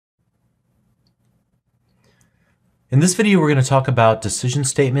In this video, we're going to talk about decision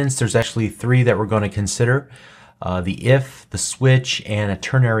statements. There's actually three that we're going to consider. The if, the switch, and a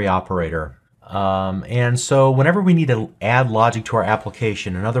ternary operator. And so whenever we need to add logic to our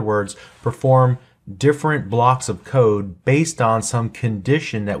application, in other words, perform different blocks of code based on some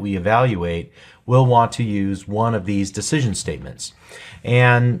condition that we evaluate, we'll want to use one of these decision statements.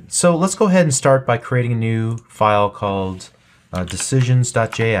 And so let's go ahead and start by creating a new file called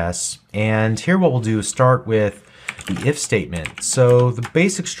decisions.js. And here what we'll do is start with the if statement. So the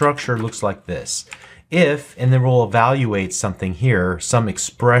basic structure looks like this. If, and then we'll evaluate something here, some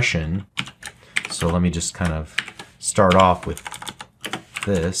expression. So let me just kind of start off with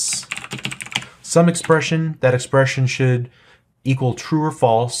this. Some expression, that expression should equal true or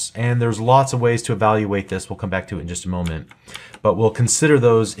false, and there's lots of ways to evaluate this. We'll come back to it in just a moment. But we'll consider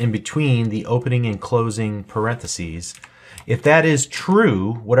those in between the opening and closing parentheses. If that is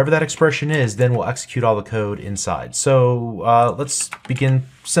true, whatever that expression is, then we'll execute all the code inside. So let's begin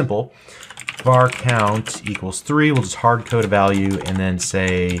simple. Var count equals 3. We'll just hard code a value and then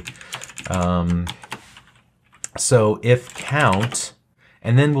say, so if count,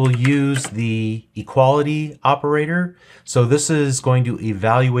 and then we'll use the equality operator. So this is going to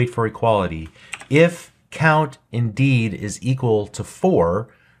evaluate for equality. If count indeed is equal to 4,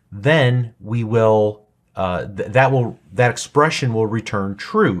 then we will that expression will return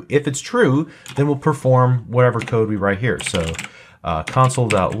true. If it's true, then we'll perform whatever code we write here. So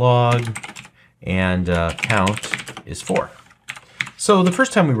console.log and count is 4. So the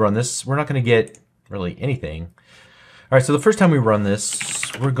first time we run this, we're not going to get really anything. All right, so the first time we run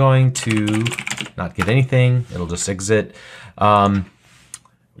this, we're going to not get anything. It'll just exit. What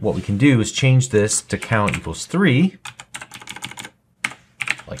we can do is change this to count equals 3,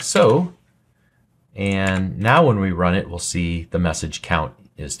 like so. And now when we run it, we'll see the message count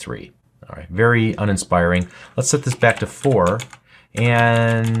is 3. All right, very uninspiring. Let's set this back to 4.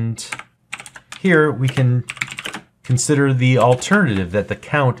 And here we can consider the alternative that the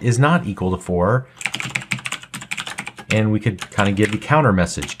count is not equal to 4. And we could kind of give the counter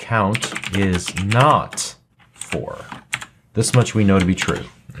message, count is not 4. This much we know to be true.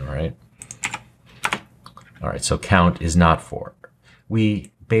 All right. All right, so count is not 4.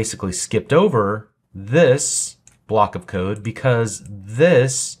 We basically skipped over this block of code because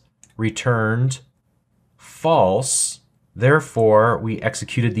this returned false. Therefore, we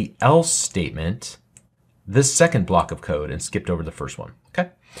executed the else statement, this second block of code, and skipped over the first one. Okay,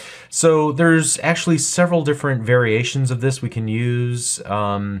 so there's actually several different variations of this we can use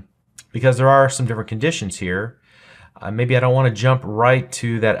because there are some different conditions here. Maybe I don't want to jump right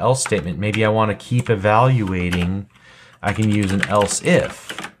to that else statement. Maybe I want to keep evaluating. I can use an else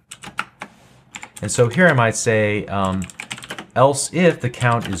if. And so here I might say, else if the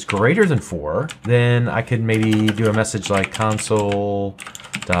count is greater than 4, then I could maybe do a message like console.log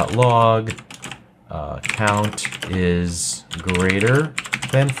count is greater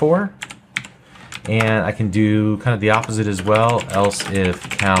than 4. And I can do kind of the opposite as well, else if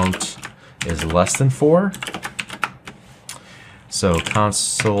count is less than 4. So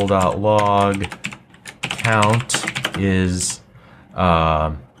console.log count is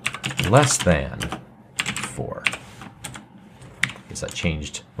less than 4. I guess I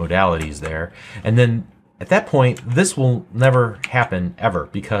changed modalities there. And then at that point, this will never happen ever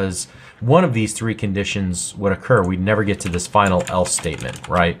because one of these three conditions would occur. We'd never get to this final else statement,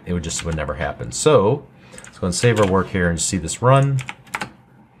 right? It would never happen. So let's go and save our work here and see this run.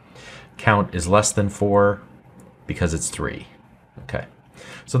 Count is less than 4 because it's 3. Okay.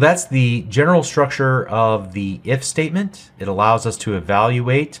 So that's the general structure of the if statement. It allows us to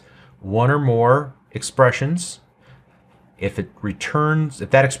evaluate one or more expressions. If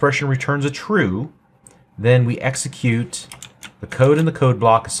that expression returns a true, then we execute the code in the code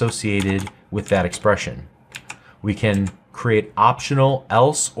block associated with that expression. We can create optional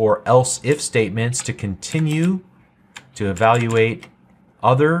else or else if statements to continue to evaluate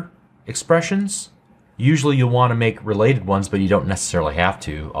other expressions. Usually you'll want to make related ones, but you don't necessarily have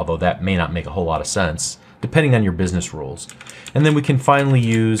to, although that may not make a whole lot of sense, depending on your business rules. And then we can finally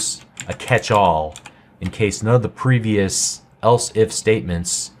use a catch-all in case none of the previous else-if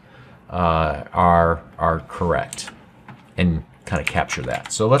statements are correct, and kind of capture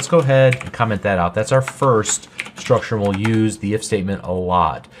that. So let's go ahead and comment that out. That's our first structure, and we'll use the if statement a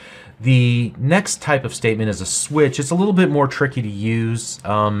lot. The next type of statement is a switch. It's a little bit more tricky to use.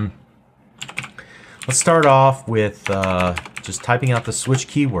 Let's start off with just typing out the switch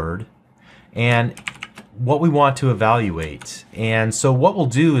keyword and what we want to evaluate. And so what we'll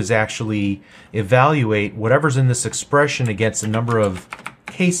do is actually evaluate whatever's in this expression against a number of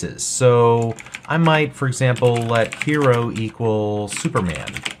cases. So I might, for example, let hero equal Superman.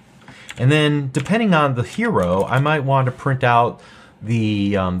 And then depending on the hero, I might want to print out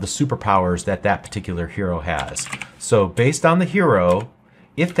the superpowers that that particular hero has. So based on the hero,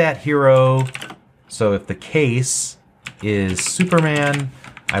 if that hero, so if the case is Superman,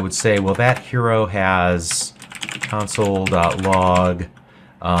 I would say, well, that hero has console.log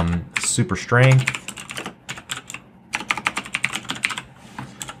super strength.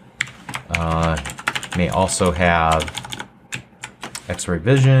 May also have X-ray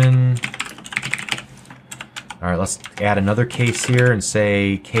vision. All right, let's add another case here and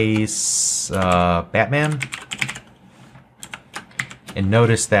say case Batman. And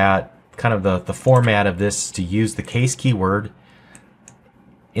notice that kind of the format of this is to use the case keyword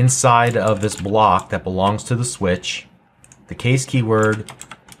inside of this block that belongs to the switch. The case keyword,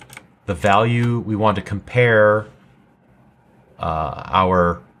 the value we want to compare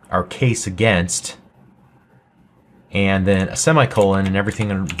our case against, and then a semicolon, and everything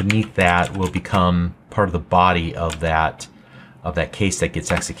beneath that will become part of the body of that case that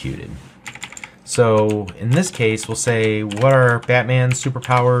gets executed. So in this case, we'll say, what are Batman's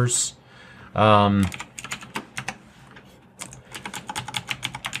superpowers?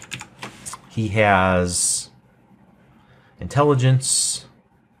 He has intelligence,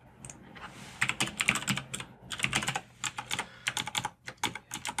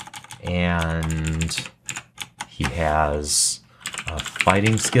 and he has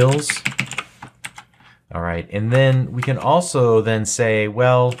fighting skills. All right, and then we can also then say,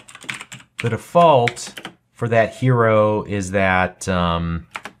 well, the default for that hero is that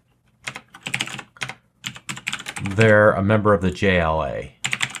they're a member of the JLA.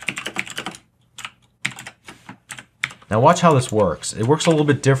 Now watch how this works. It works a little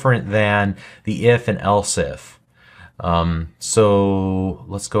bit different than the if and else if. So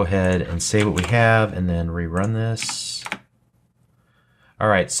let's go ahead and say what we have and then rerun this. All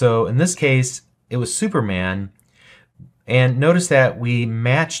right, so in this case, it was Superman. And notice that we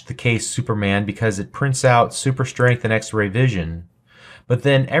matched the case Superman because it prints out super strength and X-ray vision. But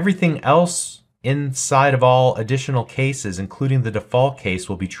then everything else inside of all additional cases, including the default case,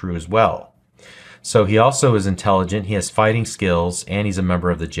 will be true as well. So he also is intelligent, he has fighting skills, and he's a member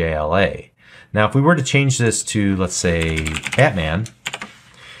of the JLA. Now if we were to change this to, let's say, Batman,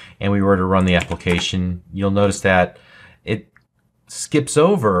 and we were to run the application, you'll notice that it skips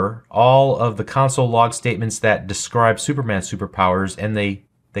over all of the console log statements that describe Superman's superpowers, and they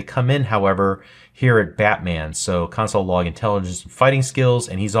come in, however, here at Batman. So console log intelligence and fighting skills,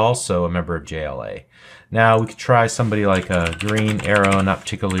 and he's also a member of JLA. Now we could try somebody like a Green Arrow, not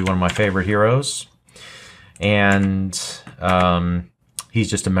particularly one of my favorite heroes. And he's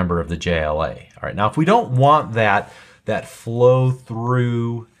just a member of the JLA. All right, now if we don't want that flow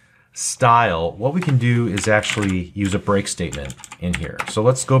through style, what we can do is actually use a break statement in here. So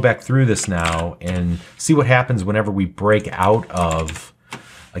let's go back through this now and see what happens whenever we break out of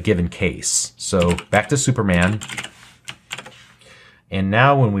a given case. So back to Superman. And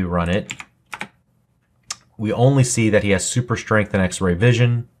now when we run it, we only see that he has super strength and X-ray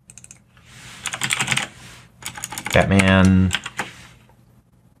vision. Batman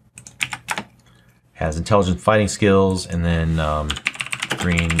has intelligent fighting skills, and then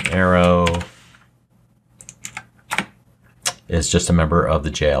Green Arrow is just a member of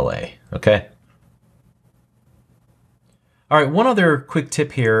the JLA. Okay. All right, one other quick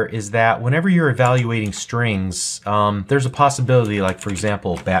tip here is that whenever you're evaluating strings, there's a possibility, like for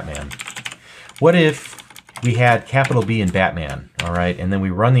example, Batman. What if we had capital B in Batman, all right, and then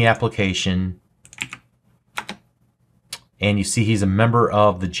we run the application, and you see he's a member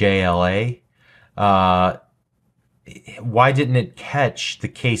of the JLA. Why didn't it catch the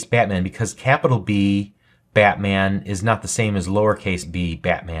case Batman? Because capital B Batman is not the same as lowercase b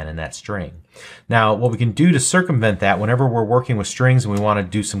Batman in that string. Now, what we can do to circumvent that, whenever we're working with strings and we want to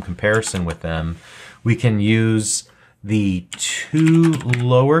do some comparison with them, we can use the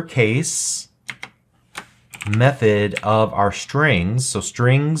toLowercase method of our strings. So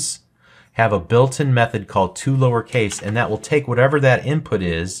strings have a built-in method called toLowercase, and that will take whatever that input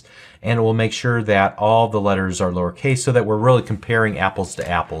is, and it will make sure that all the letters are lowercase so that we're really comparing apples to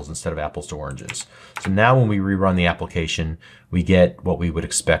apples instead of apples to oranges. So now when we rerun the application, we get what we would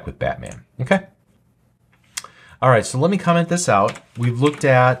expect with Batman. Okay? All right, so let me comment this out. We've looked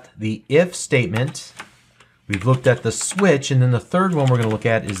at the if statement, we've looked at the switch, and then the third one we're going to look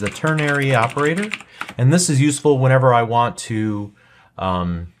at is the ternary operator. And this is useful whenever I want to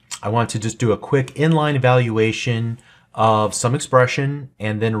just do a quick inline evaluation of some expression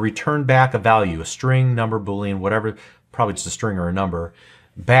and then return back a value, a string, number, boolean, whatever, probably just a string or a number,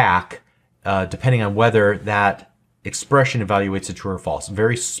 back depending on whether that expression evaluates a true or false.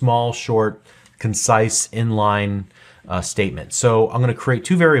 Very small, short, concise, inline statement. So I'm going to create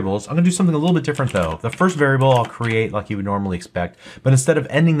two variables. I'm going to do something a little bit different though. The first variable I'll create like you would normally expect, but instead of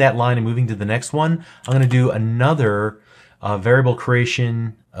ending that line and moving to the next one, I'm going to do another variable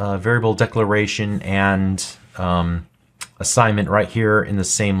creation, variable declaration, and assignment right here in the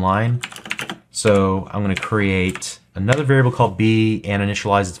same line. So I'm going to create another variable called b and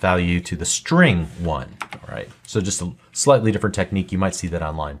initialize its value to the string 1. All right. So just a slightly different technique. You might see that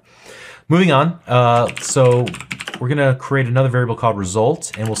online. Moving on. So we're going to create another variable called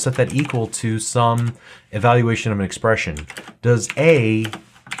result, and we'll set that equal to some evaluation of an expression. Does A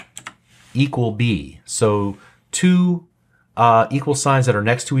equal B? So two equal signs that are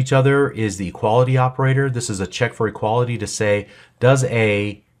next to each other is the equality operator. This is a check for equality to say, does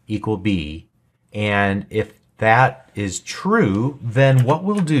A equal B? And if that is true, then what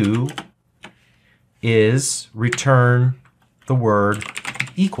we'll do is return the word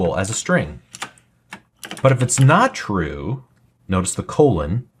equal as a string. But if it's not true, notice the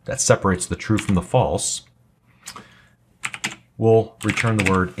colon that separates the true from the false, we'll return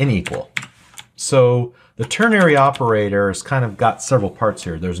the word unequal. So the ternary operator has kind of got several parts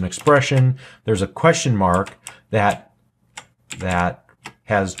here. There's an expression, there's a question mark that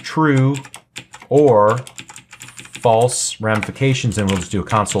has true or false ramifications, and we'll just do a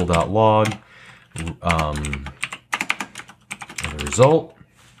console.log the result,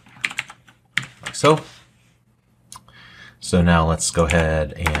 like so. So now let's go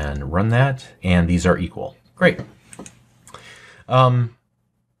ahead and run that, and these are equal. Great.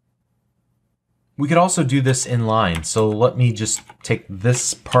 We could also do this in line. So let me just take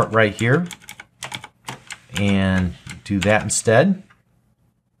this part right here and do that instead.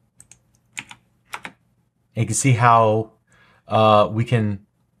 And you can see how we can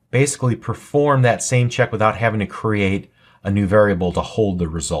basically perform that same check without having to create a new variable to hold the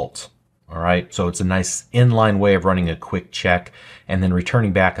result. All right, so it's a nice inline way of running a quick check and then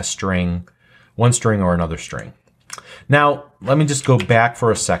returning back a string, one string or another string. Now, let me just go back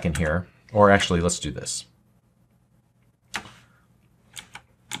for a second here, or actually, let's do this.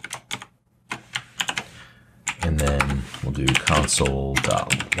 And then we'll do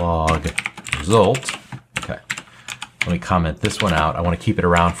console.log result. Okay, let me comment this one out. I want to keep it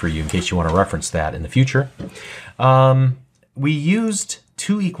around for you in case you want to reference that in the future. We used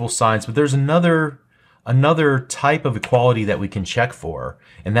two equal signs, but there's another type of equality that we can check for,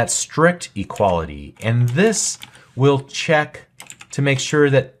 and that's strict equality. And this will check to make sure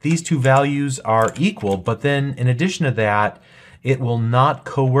that these two values are equal, but then in addition to that, it will not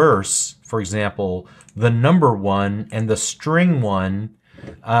coerce, for example, the number 1 and the string 1.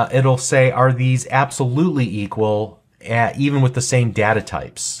 It'll say, are these absolutely equal, even with the same data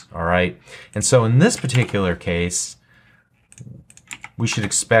types, all right? And so in this particular case, we should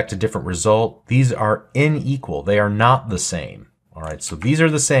expect a different result. These are unequal. They are not the same. All right, so these are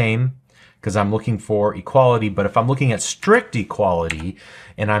the same because I'm looking for equality, but if I'm looking at strict equality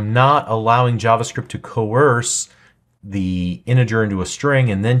and I'm not allowing JavaScript to coerce the integer into a string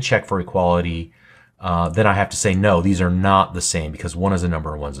and then check for equality, then I have to say, no, these are not the same because one is a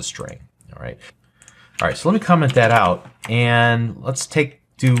number and one's a string. All right, so let me comment that out, and let's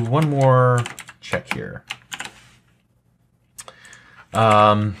do one more check here.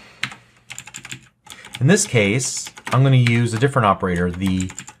 In this case, I'm going to use a different operator, the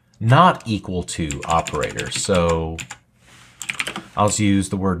not equal to operator. So I'll just use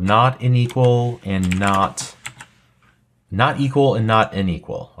the word not unequal and not equal and not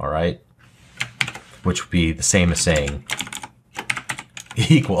unequal, all right? Which would be the same as saying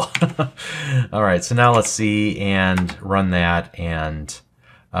equal. All right, so now let's see and run that, and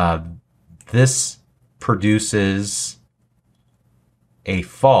this produces a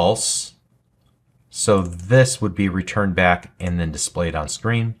false, so this would be returned back and then displayed on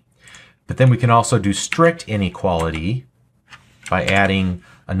screen. But then we can also do strict inequality by adding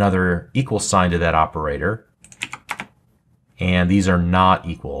another equal sign to that operator, and these are not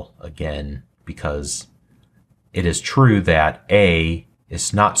equal again because it is true that A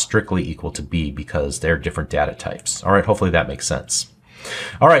is not strictly equal to B because they're different data types. All right, hopefully that makes sense.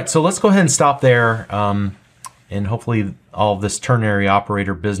 All right, so let's go ahead and stop there. And hopefully all of this ternary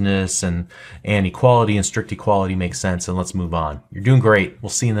operator business and equality and strict equality makes sense, and let's move on. You're doing great. We'll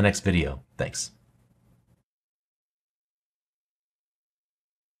see you in the next video. Thanks.